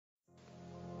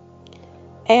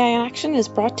AI in Action is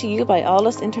brought to you by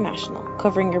Alldus International,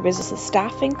 covering your business's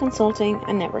staffing, consulting,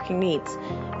 and networking needs.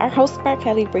 Our host, Mark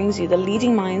Kelly, brings you the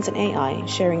leading minds in AI,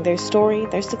 sharing their story,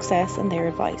 their success, and their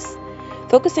advice.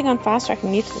 Focusing on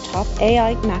fast-tracking you to the top,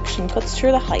 AI in Action cuts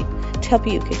through the hype to help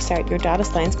you kickstart your data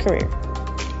science career.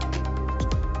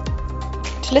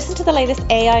 To listen to the latest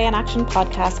AI in Action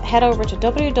podcast, head over to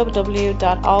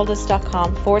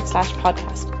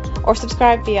www.alldus.com/podcast or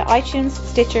subscribe via iTunes,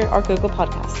 Stitcher, or Google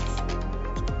Podcasts.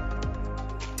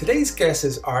 Today's guest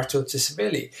is Archil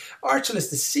Chieshvili. Archil is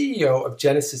the CEO of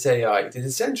GenesisAI, the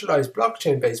decentralized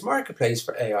blockchain-based marketplace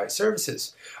for AI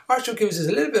services. Archil gives us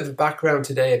a little bit of a background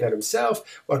today about himself,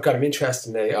 what got him interested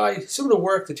in AI, some of the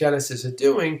work that Genesis are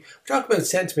doing. We talk about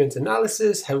sentiment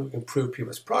analysis, how we can improve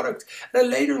people's product, and then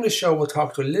later in the show we'll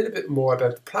talk to a little bit more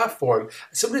about the platform and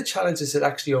some of the challenges it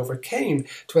actually overcame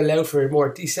to allow for a more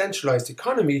decentralized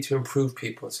economy to improve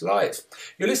people's lives.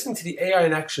 You're listening to the AI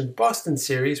in Action Boston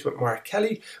series with Mark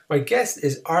Kelly. My guest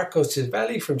is Archil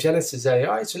Chieshvili from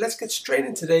GenesisAI, so let's get straight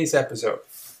into today's episode.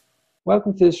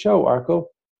 Welcome to the show, Archil.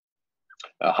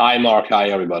 Hi, Mark. Hi,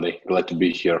 everybody. Glad to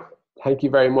be here. Thank you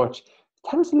very much.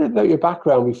 Tell us a little about your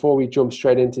background before we jump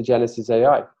straight into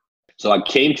GenesisAI. So I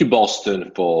came to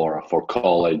Boston for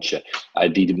college. I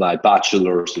did my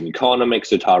bachelor's in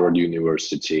economics at Harvard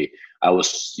University. I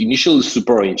was initially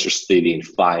super interested in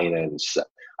finance.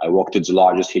 I worked at the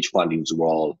largest hedge fund in the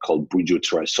world called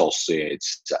Bridgewater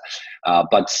Associates.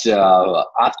 But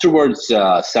afterwards,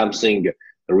 something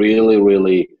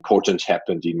really important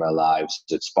happened in my life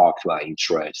that sparked my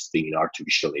interest in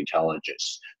artificial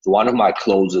intelligence. So one of my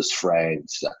closest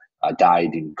friends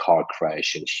died in a car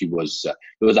crash, and he was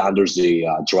under the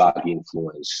drug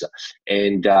influence.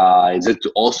 And that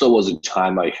also was a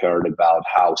time I heard about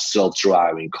how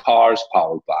self-driving cars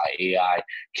powered by AI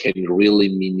can really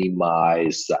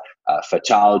minimize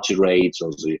fatality rates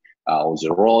on the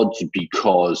road,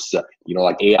 because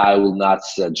like AI will not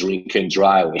drink and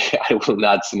drive, AI will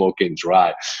not smoke and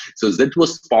drive. So that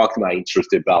was sparked my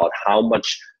interest about how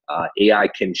much AI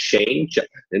can change.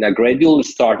 And I gradually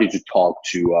started to talk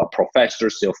to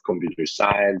professors of computer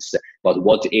science about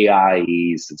what AI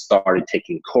is, and started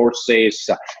taking courses,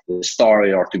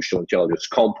 started an artificial intelligence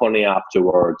company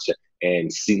afterwards.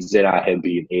 And since then, I have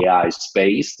been in AI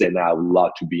space, and I would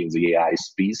love to be in the AI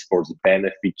space for the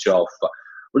benefit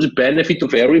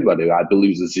of everybody. I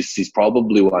believe that this is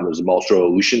probably one of the most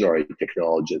revolutionary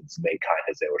technologies mankind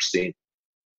has ever seen.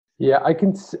 Yeah, I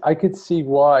could see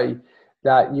why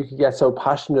that you could get so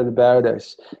passionate about it.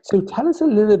 So tell us a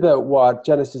little about what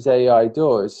GenesisAI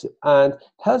does, and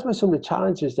tell us about some of the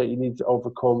challenges that you need to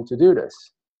overcome to do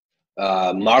this.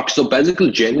 Mark, so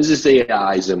basically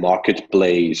GenesisAI is a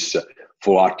marketplace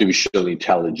for artificial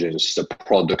intelligence,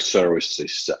 product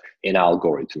services, and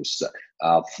algorithms.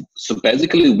 So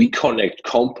basically we connect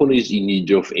companies in need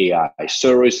of AI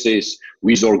services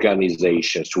with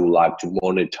organizations who like to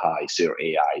monetize their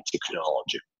AI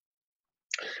technology.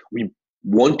 We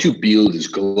want to build this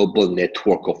global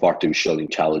network of artificial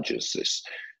intelligences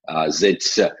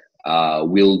that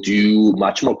will do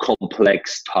much more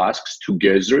complex tasks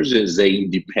together than they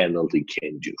independently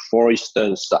can do. For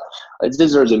instance, let's say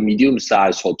there's a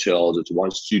medium-sized hotel that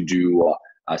wants to do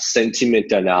a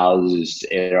sentiment analysis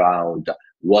around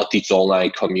what its online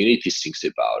community thinks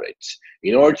about it.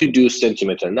 In order to do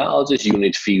sentiment analysis, you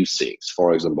need few things.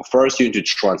 For example, first you need to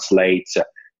translate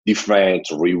different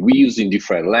reviews in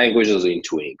different languages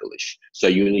into English. So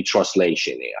you need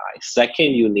translation AI.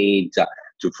 Second, you need to,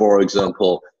 for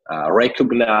example,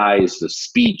 recognize the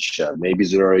speech. Maybe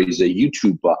there is a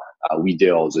YouTube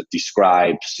video that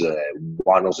describes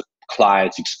one of the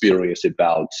client's experience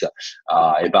about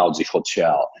the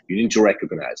hotel. You need to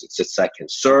recognize it. That's second.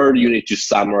 Third, you need to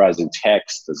summarize the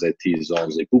text that is on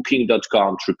the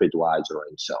Booking.com, TripAdvisor,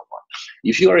 and so on.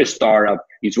 If you're a startup,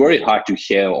 it's very hard to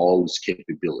have all these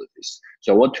capabilities.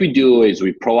 So what we do is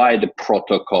we provide a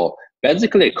protocol,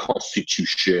 basically a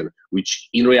constitution, which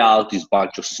in reality is a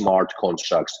bunch of smart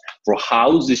contracts for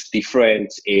how these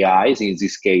different AIs, in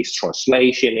this case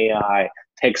translation AI,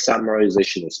 text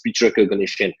summarization, and speech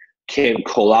recognition, can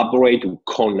collaborate and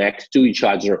connect to each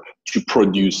other to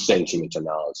produce sentiment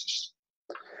analysis.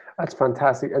 That's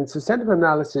fantastic. And so sentiment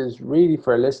analysis, really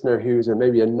for a listener who's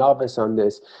maybe a novice on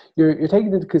this, you're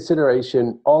taking into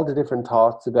consideration all the different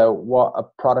thoughts about what a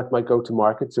product might go to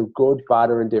market, so good, bad,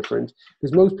 or indifferent,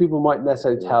 because most people might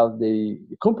necessarily tell the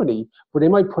company, but they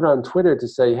might put on Twitter to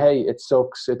say, hey, it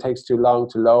sucks, it takes too long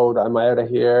to load, I'm out of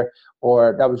here,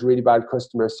 or that was really bad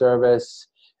customer service,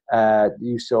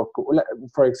 you suck,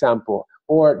 for example,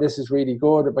 or this is really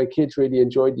good, my kids really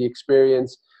enjoyed the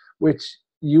experience, which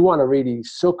you want to really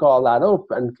suck all that up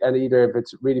and either if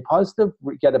it's really positive,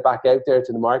 get it back out there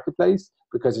to the marketplace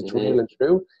because it's real and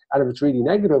true. And if it's really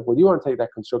negative, well, you want to take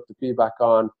that constructive feedback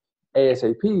on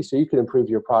ASAP so you can improve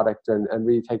your product and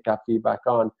really take that feedback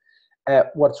on.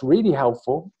 What's really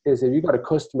helpful is if you've got a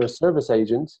customer service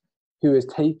agent who is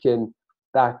taking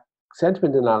that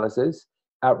sentiment analysis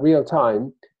at real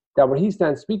time, that when he's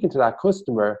then speaking to that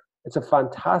customer, it's a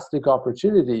fantastic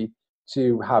opportunity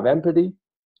to have empathy,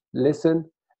 listen,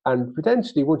 and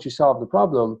potentially once you solve the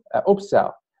problem,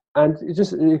 upsell. And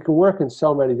it can work in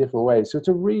so many different ways. So it's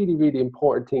a really, really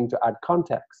important thing to add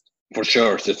context. For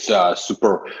sure, it's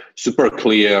super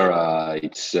clear.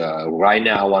 It's right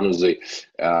now one of the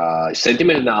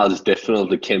sentiment analysis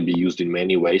definitely can be used in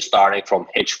many ways. Starting from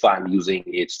hedge fund using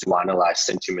it to analyze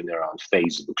sentiment around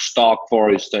Facebook stock, for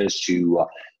instance, to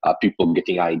people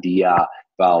getting idea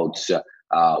about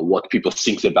what people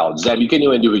think about them. You can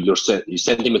even do your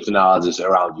sentiment analysis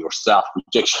around yourself,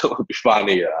 which actually would be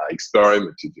funny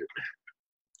experiment to do.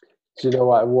 Do you know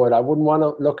what I would? I wouldn't want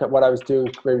to look at what I was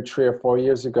doing maybe 3 or 4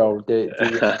 years ago. The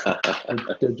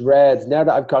dreads. Now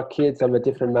that I've got kids, I'm a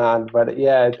different man. But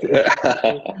yeah,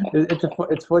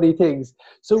 it's funny things.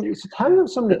 So tell me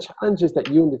some of the challenges that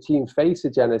you and the team face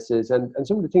at Genesis and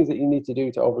some of the things that you need to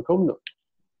do to overcome them.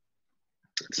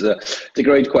 It's a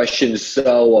great question.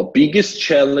 So biggest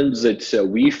challenge that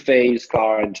we face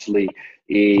currently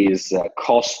is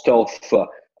cost of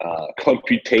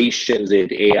computation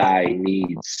that AI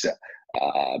needs.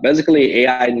 Basically,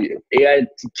 AI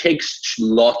takes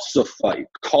lots of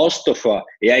cost of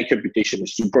AI computation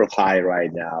is super high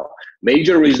right now.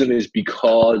 Major reason is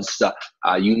because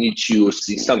you need to,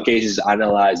 in some cases,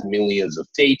 analyze millions of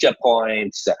data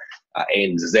points,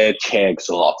 and that takes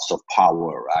lots of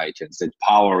power, right? And that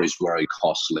power is very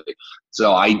costly.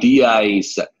 So idea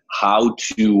is how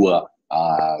to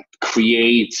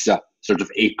create sort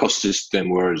of ecosystem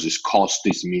where this cost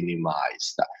is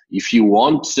minimized. If you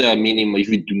want if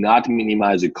you do not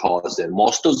minimize the cost, then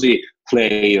most of the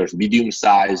players,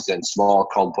 medium-sized and small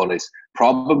companies,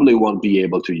 probably won't be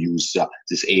able to use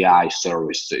this AI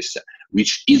services,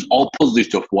 which is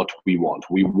opposite of what we want.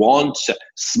 We want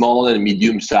small and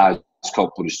medium-sized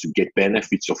companies to get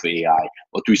benefits of AI.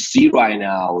 What we see right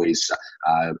now is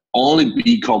only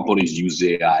big companies use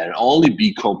AI and only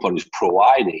big companies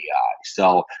provide AI.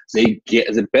 So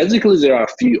basically there are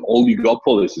a few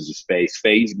oligopolies in the space,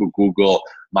 Facebook, Google,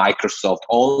 Microsoft.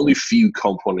 Only few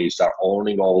companies are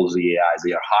owning all the AI.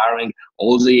 They are hiring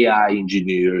all the AI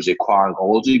engineers, acquiring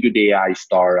all the good AI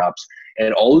startups,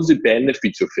 and all the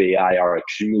benefits of AI are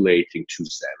accumulating to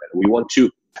them. And we want to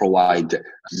provide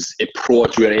this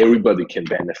approach where everybody can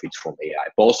benefit from AI,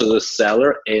 both as a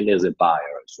seller and as a buyer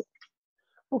as well.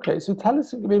 Okay, so tell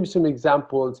us maybe some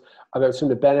examples about some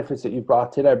of the benefits that you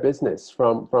brought to their business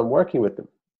from working with them.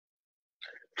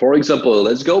 For example,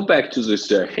 let's go back to this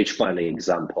hedge fund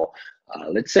example.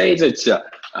 Let's say that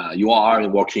you are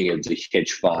working at the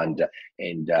hedge fund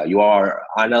and you are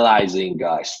analyzing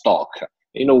stock.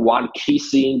 You know, one key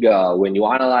thing when you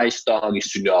analyze stock is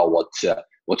to know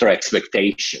what are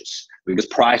expectations, because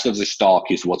price of the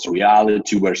stock is what's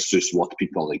reality versus what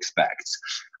people expect.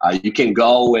 You can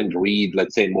go and read,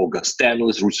 let's say, Morgan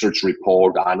Stanley's research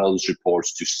report, analyst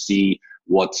reports to see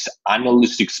what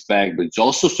analysts expect, but it's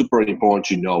also super important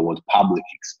to know what public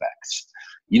expects.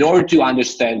 In order to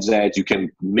understand that, you can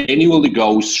manually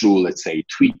go through, let's say,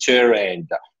 Twitter and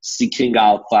Seeking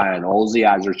Alpha and all the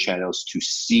other channels to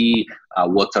see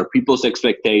what are people's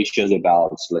expectations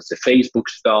about, let's say, Facebook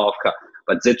stock.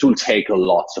 But that will take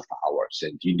lots of hours,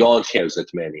 and you don't have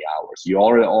that many hours.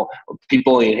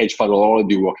 People in hedge fund are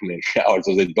already working many hours,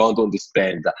 so they don't want to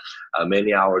spend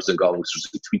many hours going through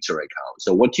the Twitter account.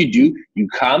 So what you do, you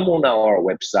come on our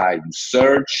website, you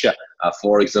search,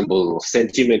 for example,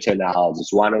 sentiment analysis,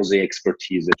 one of the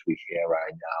expertise that we have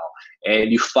right now,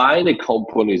 and you find a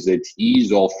company that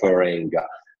is offering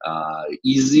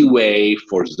easy way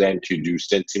for them to do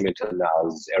sentiment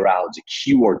analysis around the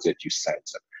keywords that you sent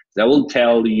them. They will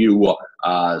tell you,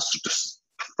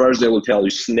 first they will tell you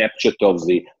snapshot of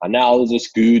the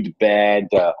analysis, good, bad,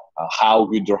 how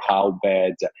good or how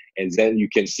bad, and then you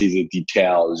can see the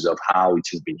details of how it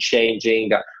has been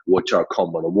changing, what are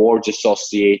common words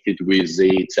associated with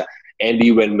it, and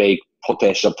even make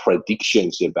potential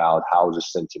predictions about how the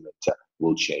sentiment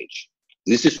will change.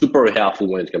 This is super helpful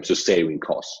when it comes to saving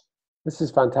costs. This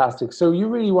is fantastic. So you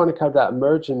really want to have that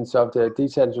emergence of the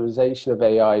decentralization of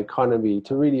AI economy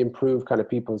to really improve kind of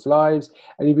people's lives.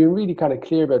 And you've been really kind of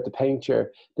clear about the picture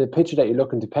that you're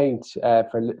looking to paint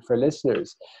for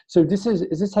listeners. So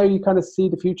is this how you kind of see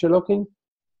the future looking?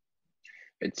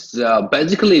 It's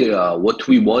basically what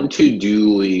we want to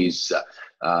do is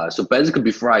So basically,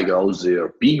 before I go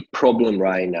there, big problem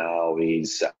right now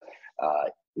is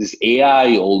this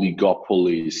AI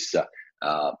oligopolies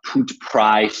put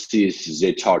prices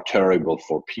that are terrible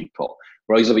for people.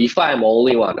 For example, if I'm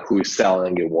only one who is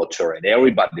selling a water and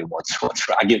everybody wants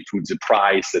water, I can put the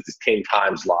price that is 10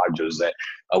 times larger than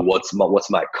what's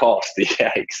my cost.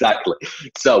 Yeah, exactly.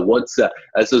 So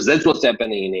so that's what's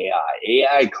happening in AI.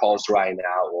 AI costs right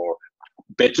now, or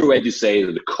better way to say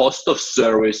it, the cost of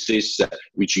services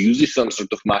which uses some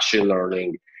sort of machine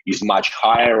learning is much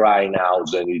higher right now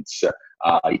than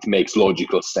it makes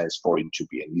logical sense for it to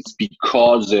be. And it's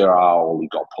because there are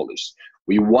oligopolies.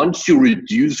 We want to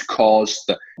reduce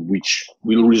cost, which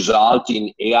will result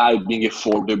in AI being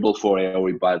affordable for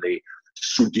everybody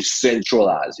through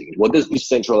decentralizing. What does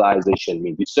decentralization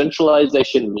mean?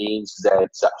 Decentralization means that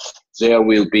there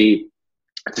will be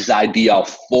this idea of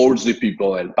force the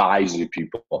people and buy the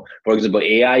people. For example,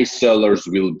 AI sellers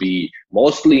will be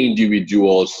mostly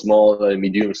individuals, small and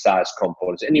medium-sized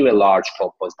companies, anyway large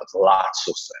companies, but lots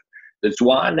of them. That's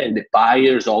one, and the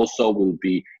buyers also will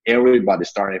be everybody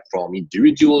starting from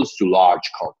individuals to large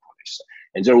companies.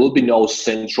 And there will be no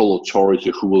central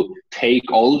authority who will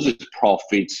take all of the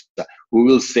profits, who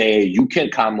will say, you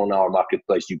can come on our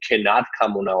marketplace, you cannot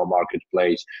come on our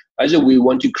marketplace. As we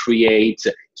want to create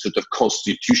a sort of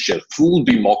constitution, full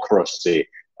democracy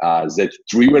that's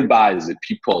driven by the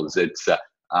people, that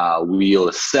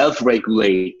will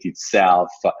self-regulate itself,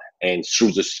 and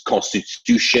through this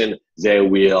constitution, they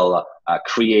will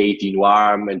create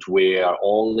environment where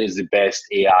only the best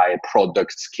AI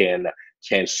products can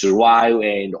survive,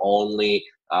 and only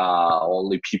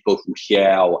people who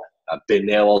have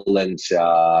benevolent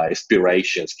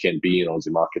aspirations can be on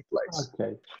the marketplace.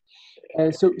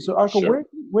 Okay. So Archil, Sure.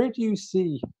 where do you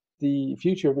see the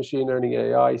future of machine learning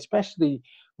AI, especially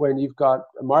when you've got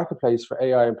a marketplace for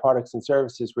AI and products and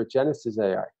services with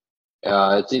GenesisAI?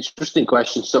 It's an interesting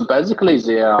question. So basically,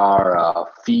 there are a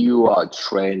few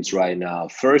trends right now.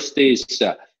 First is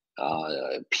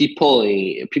people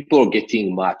are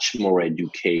getting much more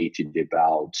educated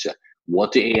about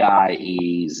what AI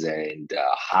is and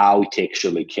how it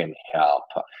actually can help.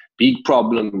 Big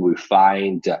problem we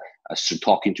find through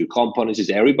talking to companies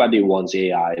is everybody wants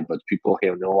AI, but people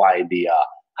have no idea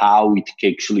how it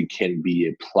actually can be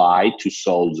applied to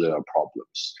solve their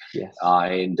problems. Yes.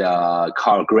 And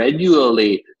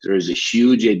gradually, there is a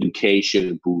huge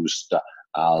education boost.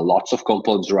 Lots of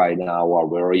companies right now are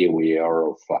very aware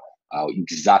of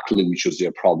exactly which of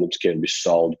their problems can be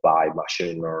solved by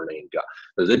machine learning.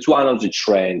 So that's one of the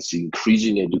trends,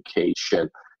 increasing education.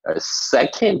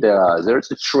 Second,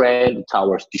 there's a trend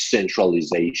towards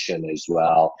decentralization as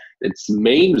well. There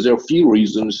are a few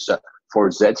reasons for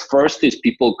that. First is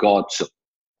people got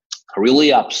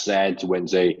really upset when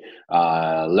they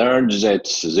learned that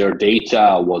their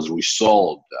data was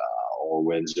resold or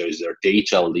when their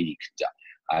data leaked.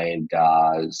 And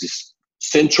this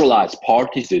centralized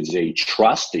parties that they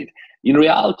trusted, in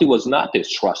reality, was not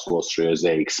as trustworthy as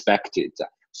they expected.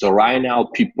 So right now,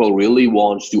 people really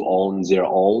want to own their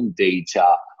own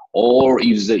data, or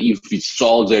if it's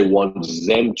sold, they want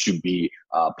them to be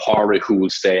a party who will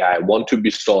say, I want to be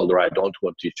sold, or I don't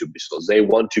want it to be sold. They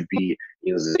want to be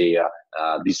in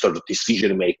these sort of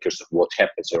decision makers of what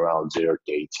happens around their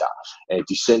data. And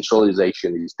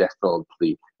decentralization is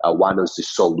definitely one of the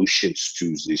solutions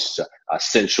to this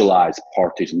centralized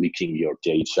parties leaking your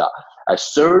data. A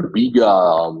third big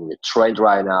trend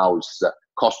right now is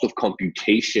cost of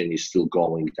computation is still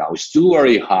going down. It's still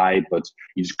very high, but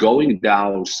it's going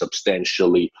down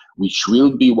substantially, which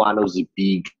will be one of the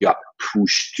big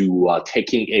push to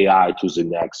taking AI to the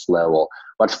next level.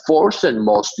 But fourth and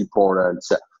most important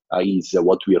is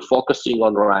what we are focusing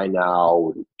on right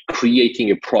now,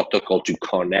 creating a protocol to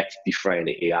connect different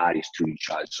AIs to each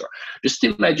other. Just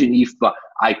imagine if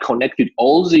I connected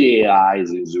all the AIs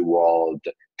in the world,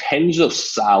 tens of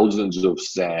thousands of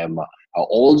them,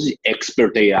 all the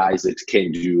expert AIs that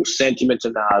can do sentiment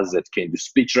analysis, that can do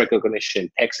speech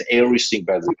recognition, text, everything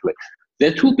basically.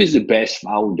 That will be the best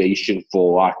foundation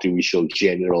for artificial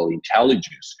general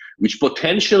intelligence, which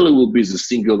potentially will be the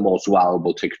single most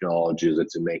valuable technology that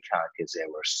the mankind has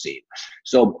ever seen.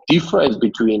 So difference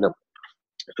between the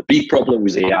big problem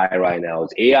with AI right now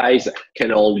is AIs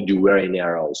can only do very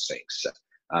narrow things.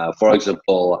 For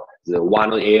example, the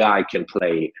one AI can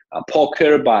play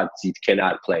poker, but it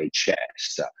cannot play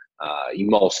chess. In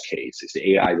most cases,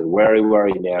 AI is very,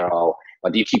 very narrow.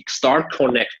 But if you start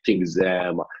connecting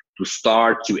them to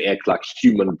start to act like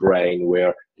human brain,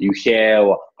 where you have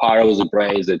part of the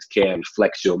brain that can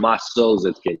flex your muscles,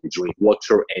 that can drink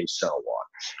water, and so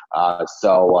on.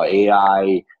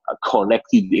 AI,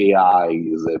 connected AI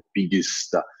is the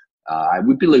biggest, I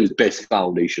would believe, best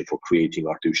foundation for creating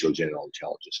artificial general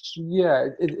intelligence. Yeah,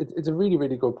 it's a really,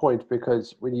 really good point,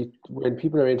 because when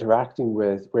people are interacting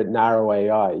with narrow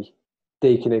AI,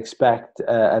 they can expect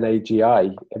an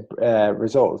AGI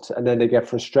result, and then they get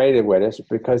frustrated with it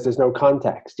because there's no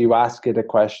context. You ask it a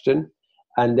question,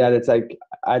 and then it's like,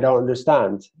 I don't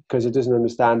understand, because it doesn't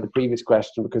understand the previous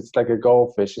question, because it's like a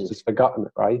goldfish, it's just forgotten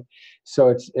it, right? So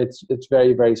it's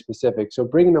very, very specific. So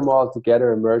bringing them all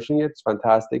together and merging it's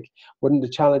fantastic. One of the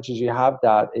challenges you have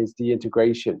that is the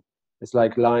integration. It's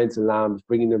like lions and lambs,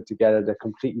 bringing them together. They're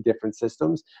completely different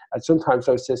systems, and sometimes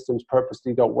those systems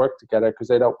purposely don't work together because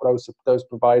those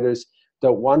providers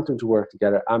don't want them to work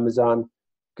together.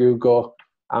 Google,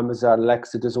 Amazon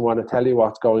Alexa doesn't want to tell you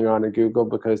what's going on in Google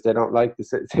because they don't like the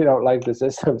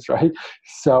systems, right?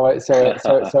 So it's a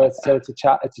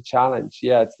challenge.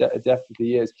 Yeah, it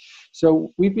definitely is.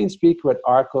 So we've been speaking with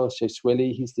Archil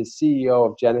Chieshvili. He's the CEO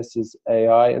of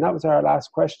GenesisAI, and that was our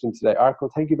last question today.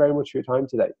 Archil, thank you very much for your time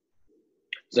today.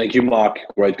 Thank you, Mark.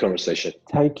 Great conversation.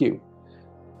 Thank you.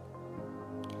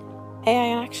 AI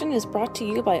in Action is brought to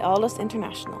you by Alldus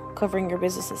International, covering your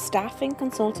business's staffing,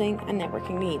 consulting, and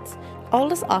networking needs.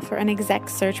 Alldus offer an exec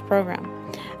search program.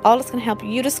 Alldus can help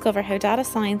you discover how data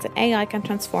science and AI can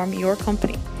transform your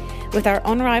company. With our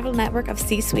unrivaled network of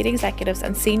C-suite executives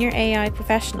and senior AI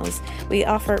professionals, we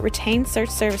offer retained search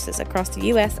services across the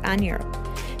US and Europe.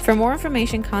 For more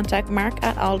information, contact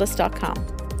mark@alldus.com.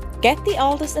 Get the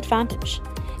Alldus advantage.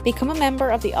 Become a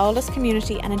member of the Alldus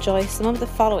community and enjoy some of the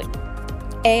following: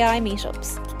 AI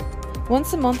meetups.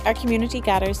 Once a month, our community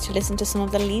gathers to listen to some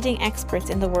of the leading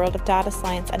experts in the world of data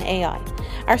science and AI.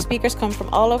 Our speakers come from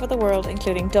all over the world,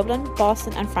 including Dublin,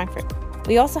 Boston, and Frankfurt.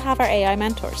 We also have our AI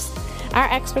mentors. Our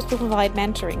experts will provide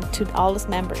mentoring to Alldus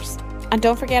members. And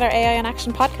don't forget our AI in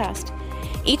Action podcast.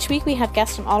 Each week we have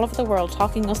guests from all over the world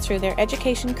talking us through their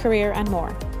education, career, and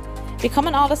more. Become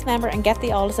an Alldus member and get the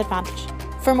Alldus advantage.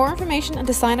 For more information and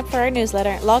to sign up for our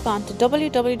newsletter, log on to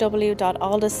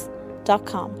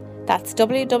www.alldus.com. That's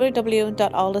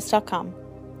www.alldus.com.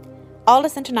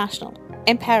 Alldus International,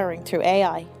 empowering through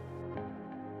AI.